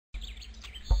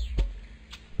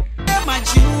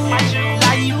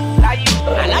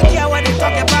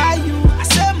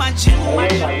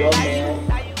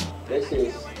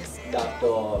This is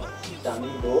Dr.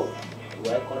 Samido.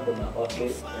 Welcome to my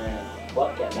office, and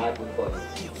what can I do for you?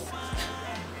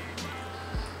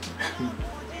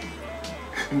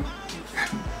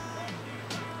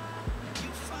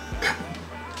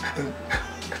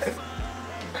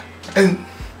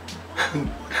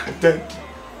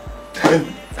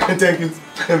 Thank you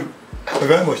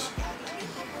very much.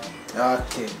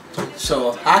 Okay,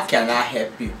 so how can I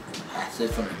help you? I said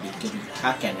from the beginning,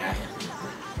 how can I help you?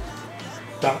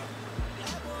 That.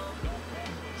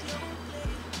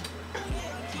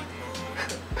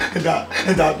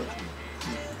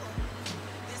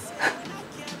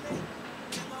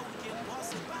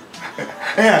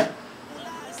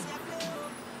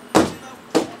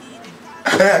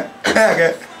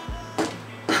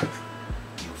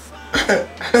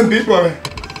 Big boy.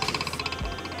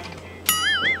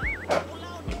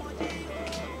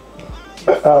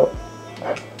 Ow.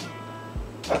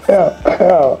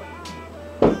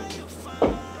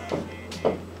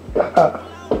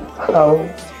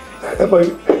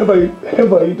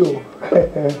 Help you to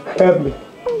help me.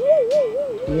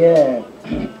 Yeah,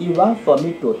 you want for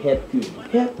me to help you.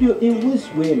 Help you in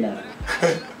which way now?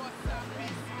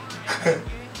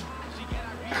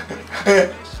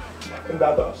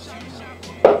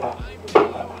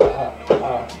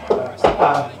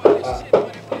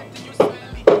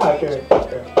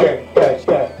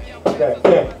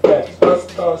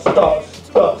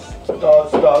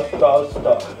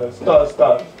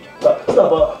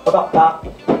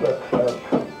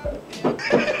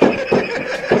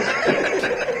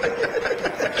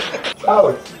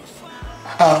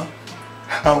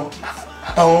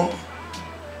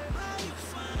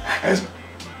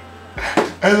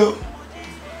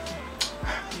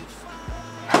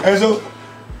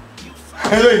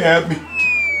 Hello, you help me.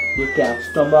 You can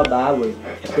stumble that way,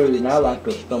 so you now want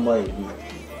to stumble again.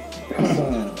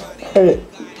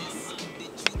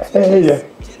 Yeah.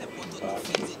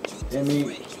 Let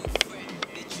me.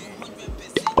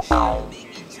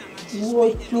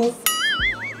 What you?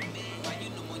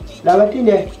 What's in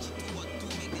there?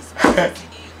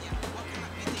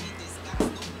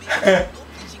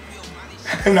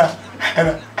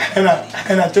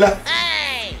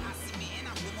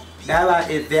 That was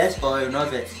a vest or a no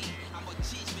vest?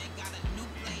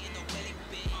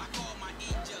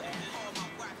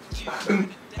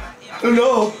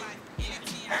 No.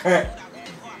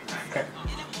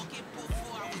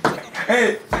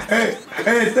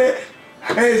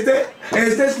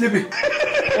 Stay sleeping.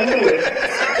 Anyway,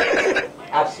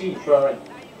 I see Florence.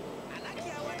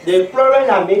 The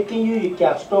Florence are making you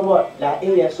can stumble like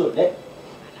area so that.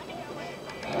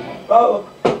 Oh.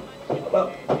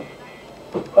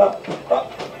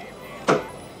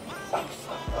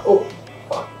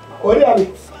 What do you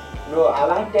mean? No, I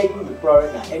want to tell you the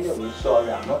Florence anyway.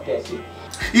 Sorry, I'm not testing.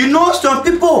 You know, some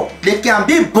people they can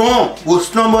be born with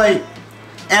stumbling,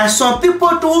 and some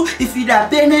people too, if you are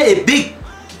paying a big,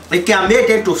 it can make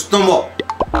them to stumble.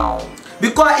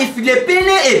 Because if they paying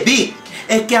a big,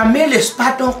 it can make the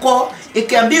spartan core, it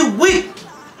can be weak.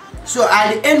 So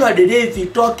at the end of the day, if you're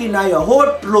talking now, your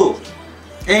whole flow,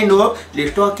 you know,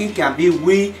 the talking can be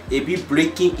weak, it be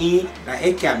breaking in, and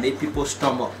it can make people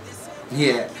stumble.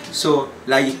 Yeah, so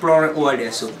like you pouring over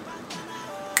there, so.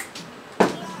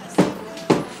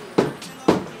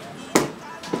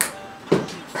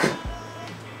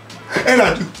 And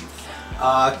I do.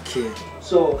 Okay.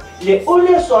 So the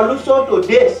only solution to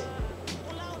this,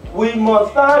 we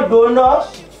must find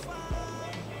donors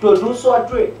to do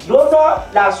surgery. Donor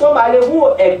that somebody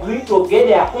who agree to get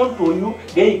their own to you,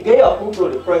 then you get your own to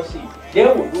the person.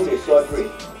 Then we do the surgery.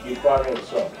 The problem is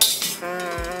solved.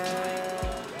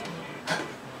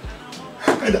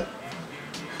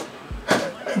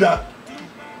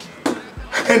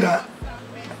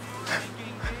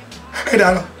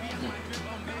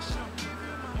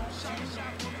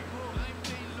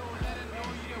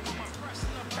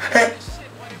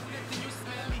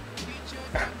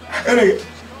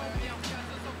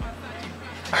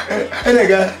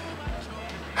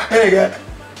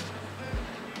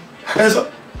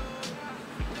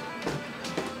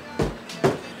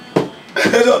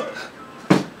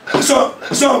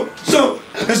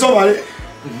 Somebody.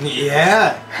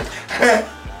 Yeah.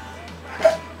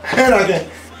 And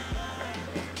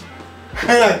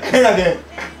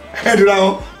do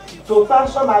that. To find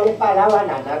somebody for that one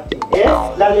and that thing,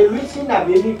 like the reason I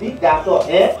maybe big that up,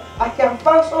 I can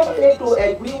find somebody to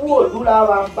agree who will do that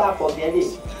one for forget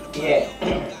it. Yeah.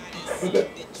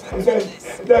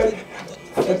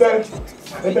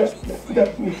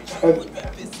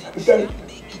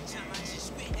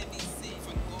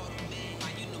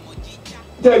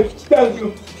 Thank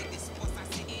you.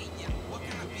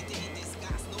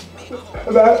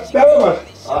 Never mind.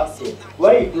 Okay.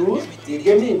 What you do, you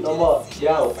give me a number,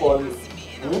 yeah, I'll call you.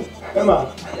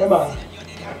 Emma, number.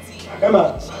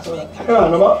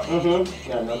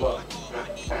 Yeah, number.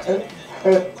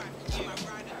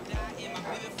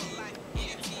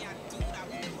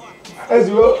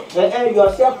 Ezio.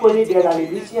 Yourself only there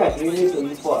and you see agreement to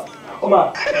you for.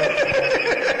 Oma.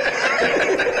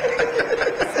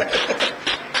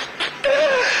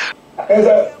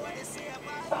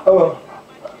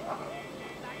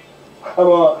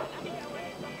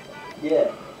 Yeah.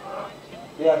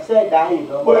 They have said that you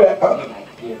know.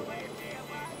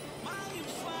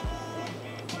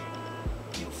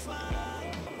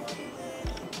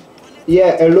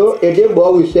 Yeah, hello,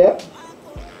 boy we say.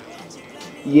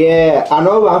 Yeah, I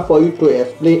don't want for you to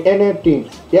explain anything.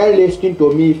 Just listening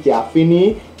to me if you are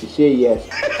finished, you say yes.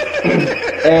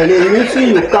 And the reason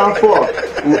you come for,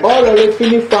 we already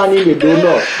finished finding the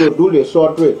donor to do the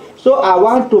surgery. So I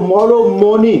want tomorrow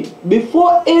morning,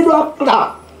 before 8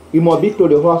 o'clock, you must be to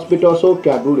the hospital so you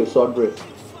can do the surgery.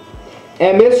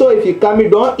 And make sure if you come, you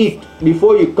don't eat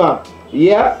before you come.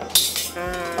 Yeah?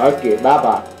 Okay,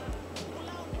 bye-bye.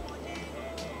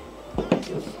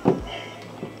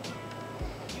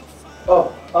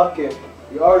 Oh, okay.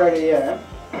 You're already here, eh?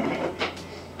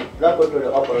 Let's go to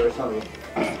the operation room.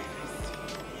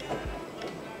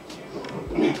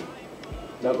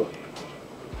 Let's go.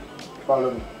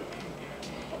 Follow me.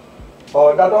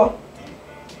 Oh, Dado,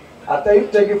 I tell you,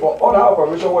 take it for all that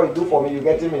operation what you do for me, you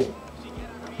getting me?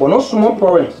 But no small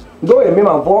problem. Though you make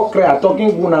my voice clear, talking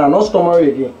good now, no stomach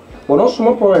again. But no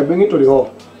small problem, bring it to the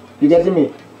hall. You getting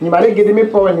me? You might get me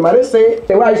problem, you might say,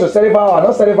 the way I used to certify or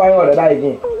not certify all that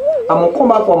again. I'm gonna come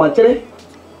back for my cherry,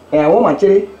 and I want my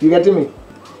cherry, you getting me?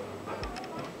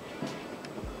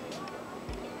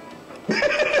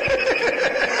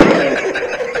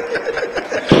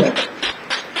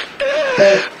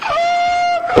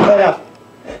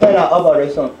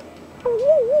 Operation.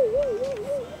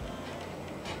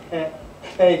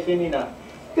 Hey, finish now.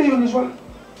 Hey, you this one?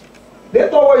 They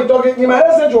thought what you talking. You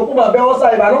might say you put my bell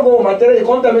outside. If I don't go with my cherry, you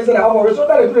come tell me say that operation.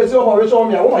 That is the operation on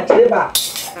me. I want my cherry back.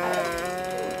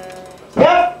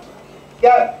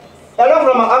 Yeah. Hello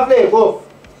from my after go.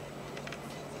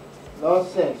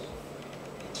 Nonsense.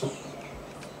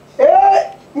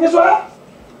 Hey, this one?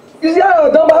 Is there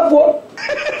a dumb phone?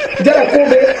 There a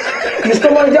Kobe. You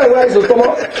stomach there where is your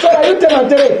stomach? So that you tell my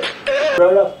cherry.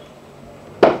 Brother.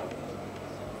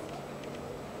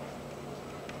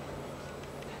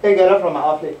 Hey, get up from my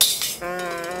office.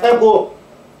 Hey, go.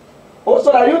 Oh,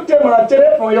 so that you tell my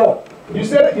cherry from you. You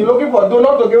said you're looking for a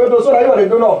donor to give it to, so that you are the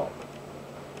donor.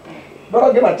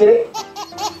 Brother, give my cherry.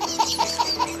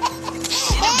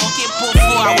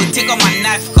 I will take out my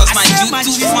knife cause my dude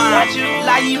too fine.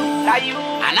 Like you.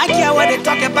 And I care what they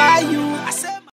talk about you.